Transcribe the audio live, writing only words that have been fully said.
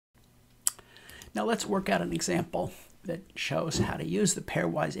Now let's work out an example that shows how to use the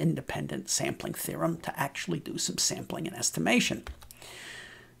pairwise independent sampling theorem to actually do some sampling and estimation.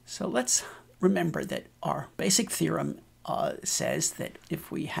 So let's remember that our basic theorem says that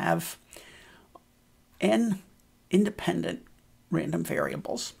if we have n independent random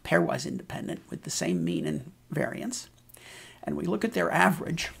variables, pairwise independent, with the same mean and variance, and we look at their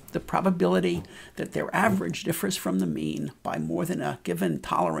average, the probability that their average differs from the mean by more than a given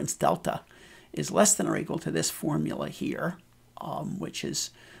tolerance delta is less than or equal to this formula here, which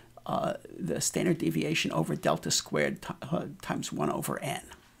is the standard deviation over delta squared times 1 over n.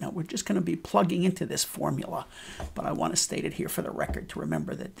 Now, we're just going to be plugging into this formula, but I want to state it here for the record to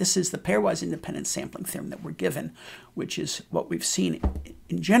remember that this is the pairwise independent sampling theorem that we're given, which is what we've seen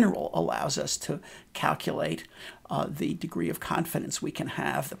in general allows us to calculate the degree of confidence we can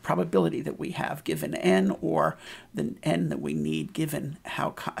have, the probability that we have given n, or the n that we need given how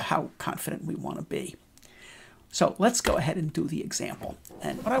confident we want to be. So let's go ahead and do the example.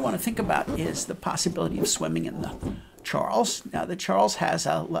 And what I want to think about is the possibility of swimming in the Charles. Now, the Charles has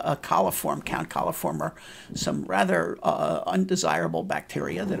a coliform, Count coliform, or some rather undesirable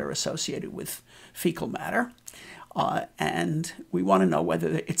bacteria that are associated with fecal matter. And we want to know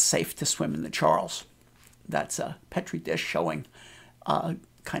whether it's safe to swim in the Charles. That's a Petri dish showing a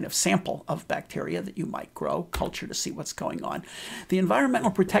kind of sample of bacteria that you might grow, culture to see what's going on. The Environmental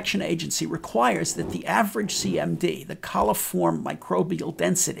Protection Agency requires that the average CMD, the coliform microbial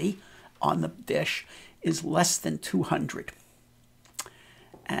density on the dish, is less than 200.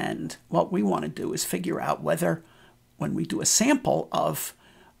 And what we want to do is figure out whether, when we do a sample of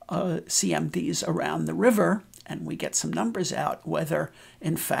CMDs around the river and we get some numbers out, whether,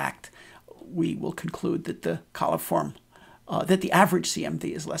 in fact, we will conclude that the coliform, that the average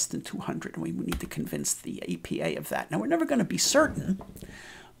CMD is less than 200, and we need to convince the EPA of that. Now, we're never going to be certain,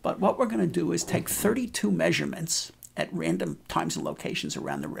 but what we're going to do is take 32 measurements at random times and locations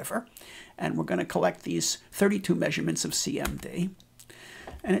around the river, and we're going to collect these 32 measurements of CMD.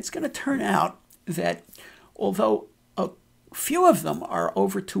 And it's going to turn out that although a few of them are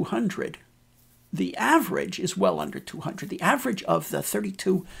over 200, the average is well under 200. The average of the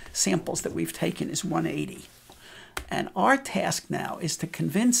 32 samples that we've taken is 180. And our task now is to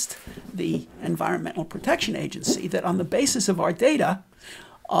convince the Environmental Protection Agency that on the basis of our data,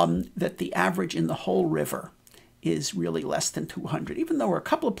 that the average in the whole river is really less than 200. Even though there were a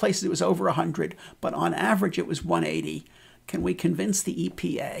couple of places it was over 100, but on average it was 180. Can we convince the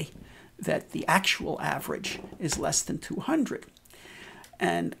EPA that the actual average is less than 200?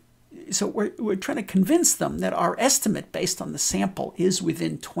 And so we're trying to convince them that our estimate based on the sample is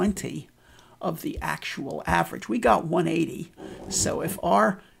within 20 of the actual average. We got 180. So if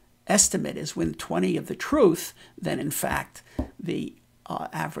our estimate is within 20 of the truth, then in fact the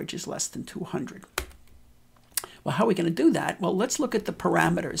average is less than 200. Well, how are we going to do that? Well, let's look at the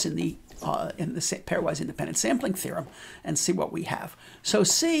parameters in the pairwise independent sampling theorem and see what we have. So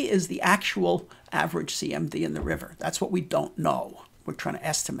C is the actual average CMD in the river. That's what we don't know. We're trying to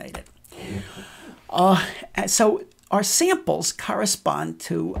estimate it. So our samples correspond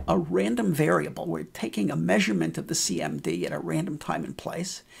to a random variable. We're taking a measurement of the CMD at a random time and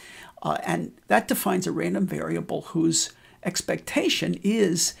place, and that defines a random variable whose expectation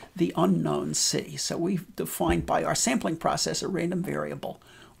is the unknown C. So we've defined by our sampling process a random variable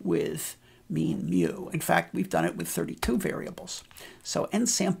with mean mu. In fact, we've done it with 32 variables. So n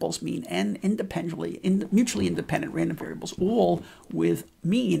samples mean n mutually independent random variables, all with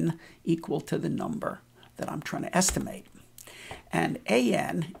mean equal to the number that I'm trying to estimate. And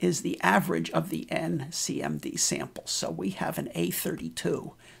AN is the average of the n CMD samples. So we have an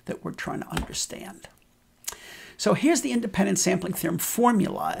A32 that we're trying to understand. So here's the independent sampling theorem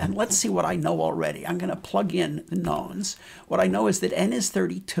formula, and let's see what I know already. I'm going to plug in the knowns. What I know is that n is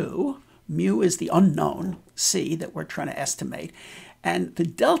 32, mu is the unknown C that we're trying to estimate, and the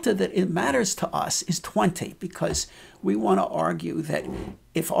delta that it matters to us is 20, because we want to argue that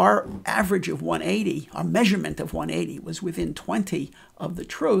if our average of 180, our measurement of 180 was within 20 of the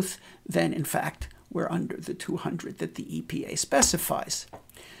truth, then in fact we're under the 200 that the EPA specifies.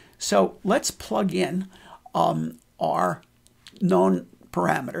 So let's plug in our known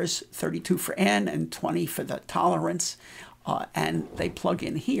parameters, 32 for n and 20 for the tolerance, and they plug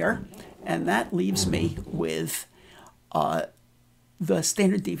in here, and that leaves me with the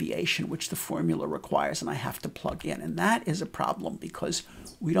standard deviation, which the formula requires, and I have to plug in. And that is a problem because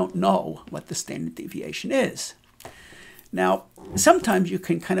we don't know what the standard deviation is. Now, sometimes you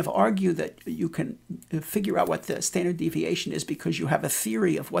can kind of argue that you can figure out what the standard deviation is because you have a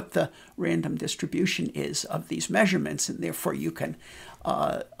theory of what the random distribution is of these measurements, and therefore you can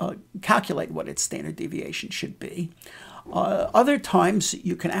calculate what its standard deviation should be. Other times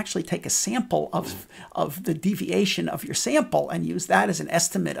you can actually take a sample of the deviation of your sample and use that as an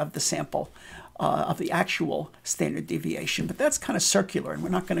estimate of the sample of the actual standard deviation, but that's kind of circular and we're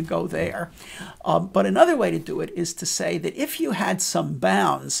not going to go there. But another way to do it is to say that if you had some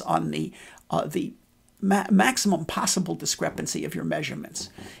bounds on the maximum possible discrepancy of your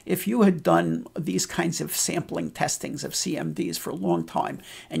measurements, if you had done these kinds of sampling testings of CMDs for a long time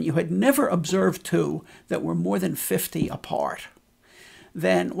and you had never observed two that were more than 50 apart,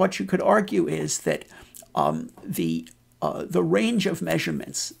 then what you could argue is that the range of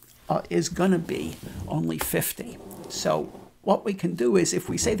measurements is going to be only 50. So what we can do is if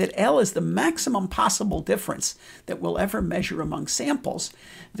we say that L is the maximum possible difference that we'll ever measure among samples,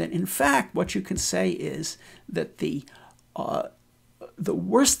 then in fact what you can say is that the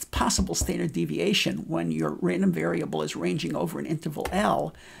worst possible standard deviation when your random variable is ranging over an interval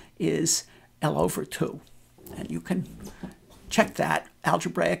L is L over 2. And you can check that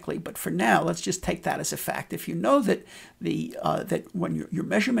algebraically, but for now, let's just take that as a fact. If you know that that when your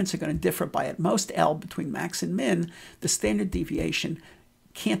measurements are going to differ by at most L between max and min, the standard deviation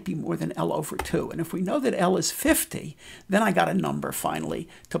can't be more than L over 2. And if we know that L is 50, then I got a number finally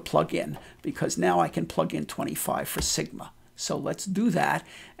to plug in, because now I can plug in 25 for sigma. So let's do that.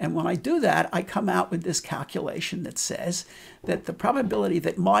 And when I do that, I come out with this calculation that says that the probability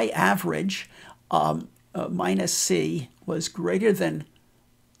that my average minus C was greater than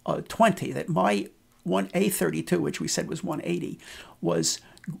 20, that my A32, which we said was 180, was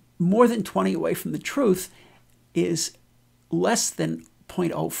more than 20 away from the truth, is less than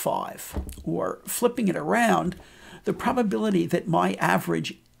 0.05. Or flipping it around, the probability that my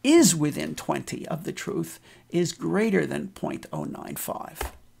average is within 20 of the truth is greater than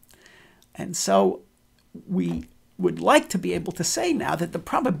 0.095. And so we would like to be able to say now that the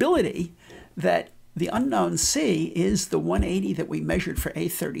probability that the unknown C is the 180 that we measured for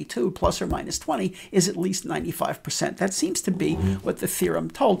A32 plus or minus 20 is at least 95%. That seems to be what the theorem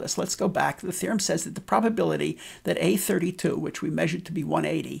told us. Let's go back. The theorem says that the probability that A32, which we measured to be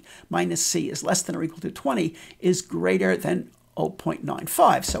 180, minus C is less than or equal to 20 is greater than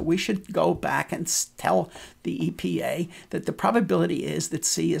 0.95. So we should go back and tell the EPA that the probability is that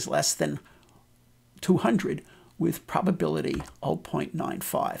C is less than 200 with probability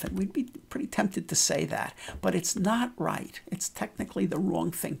 0.95. And we'd be pretty tempted to say that, but it's not right. It's technically the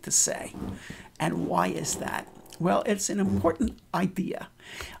wrong thing to say. And why is that? Well, it's an important idea,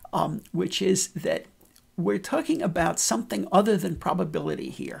 which is that we're talking about something other than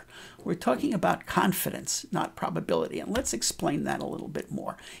probability here. We're talking about confidence, not probability. And let's explain that a little bit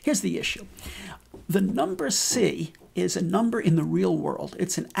more. Here's the issue. The number C is a number in the real world.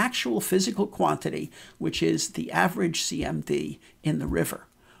 It's an actual physical quantity, which is the average CMD in the river.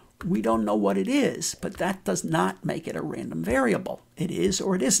 We don't know what it is, but that does not make it a random variable. It is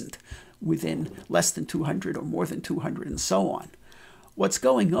or it isn't, within less than 200 or more than 200 and so on. What's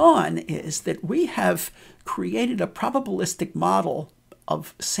going on is that we have created a probabilistic model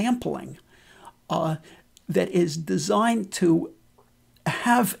of sampling that is designed to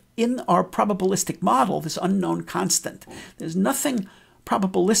have in our probabilistic model this unknown constant. There's nothing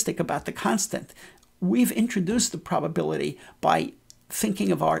probabilistic about the constant. We've introduced the probability by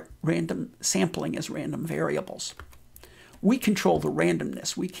thinking of our random sampling as random variables. We control the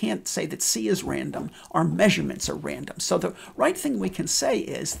randomness. We can't say that C is random. Our measurements are random. So the right thing we can say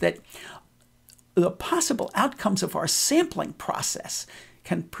is that the possible outcomes of our sampling process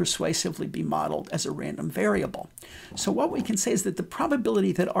can persuasively be modeled as a random variable. So what we can say is that the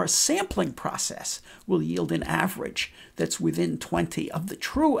probability that our sampling process will yield an average that's within 20 of the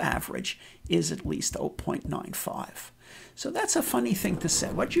true average is at least 0.95. So that's a funny thing to say.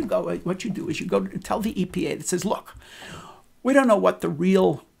 What you do is you go to tell the EPA that says, look, we don't know what the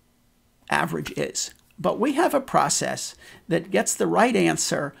real average is, but we have a process that gets the right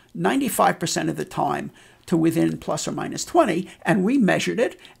answer 95% of the time to within plus or minus 20, and we measured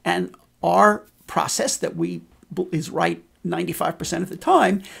it, and our process that is right 95% of the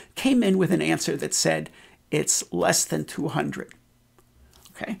time came in with an answer that said it's less than 200.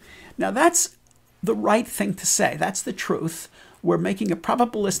 Okay, now that's the right thing to say. That's the truth. We're making a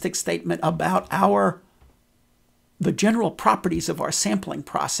probabilistic statement about the general properties of our sampling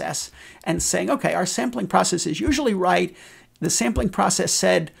process and saying, okay, our sampling process is usually right. The sampling process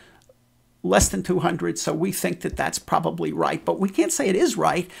said less than 200, so we think that that's probably right. But we can't say it is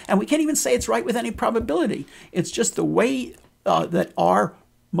right, and we can't even say it's right with any probability. It's just the way that our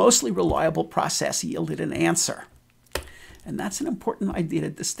mostly reliable process yielded an answer. And that's an important idea to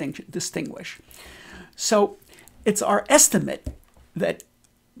distinguish. So it's our estimate that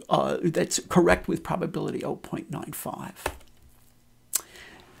that's correct with probability 0.95.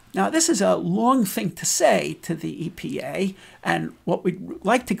 Now, this is a long thing to say to the EPA, and what we'd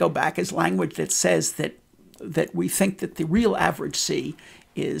like to go back is language that says that we think that the real average C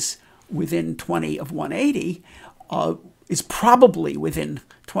is within 20 of 180, is probably within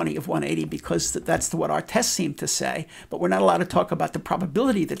 20 of 180 because that's what our tests seem to say, but we're not allowed to talk about the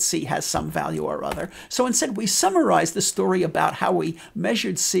probability that C has some value or other. So instead, we summarize the story about how we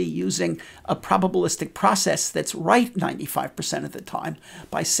measured C using a probabilistic process that's right 95% of the time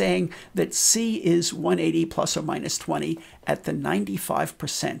by saying that C is 180 plus or minus 20 at the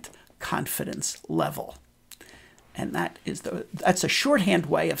 95% confidence level. And that's a shorthand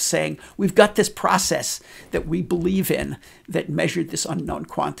way of saying we've got this process that we believe in that measured this unknown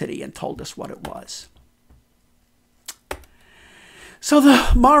quantity and told us what it was. So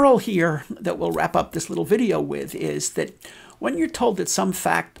the moral here that we'll wrap up this little video with is that when you're told that some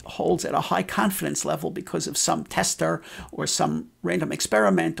fact holds at a high confidence level because of some tester or some random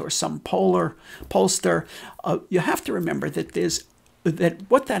experiment or some pollster, you have to remember that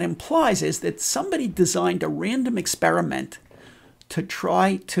what that implies is that somebody designed a random experiment to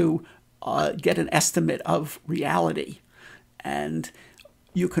try to get an estimate of reality. And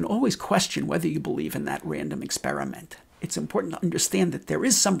you can always question whether you believe in that random experiment. It's important to understand that there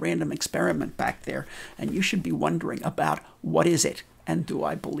is some random experiment back there, and you should be wondering about what is it and do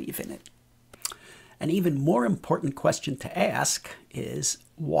I believe in it? An even more important question to ask is,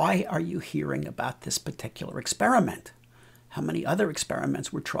 why are you hearing about this particular experiment? How many other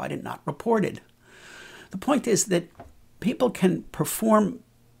experiments were tried and not reported? The point is that people can perform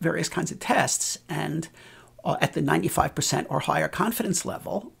various kinds of tests and at the 95% or higher confidence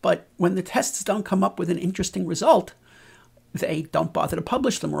level, but when the tests don't come up with an interesting result, they don't bother to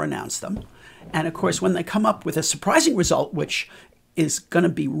publish them or announce them. And of course, when they come up with a surprising result, which is going to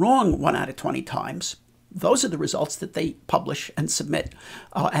be wrong 1 out of 20 times, those are the results that they publish and submit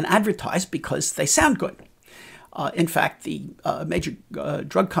and advertise because they sound good. In fact, the major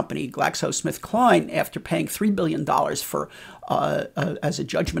drug company, GlaxoSmithKline, after paying $3 billion for as a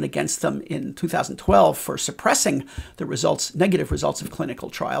judgment against them in 2012 for suppressing the negative results of clinical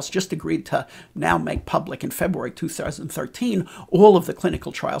trials, just agreed to now make public in February 2013 all of the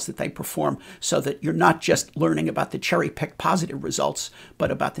clinical trials that they perform so that you're not just learning about the cherry-picked positive results,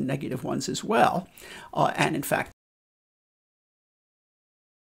 but about the negative ones as well. And in fact,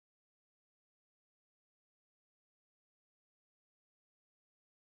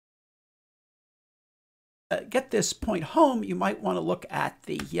 get this point home, you might want to look at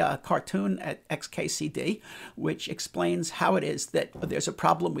the cartoon at XKCD, which explains how it is that there's a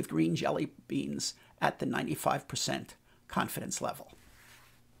problem with green jelly beans at the 95% confidence level.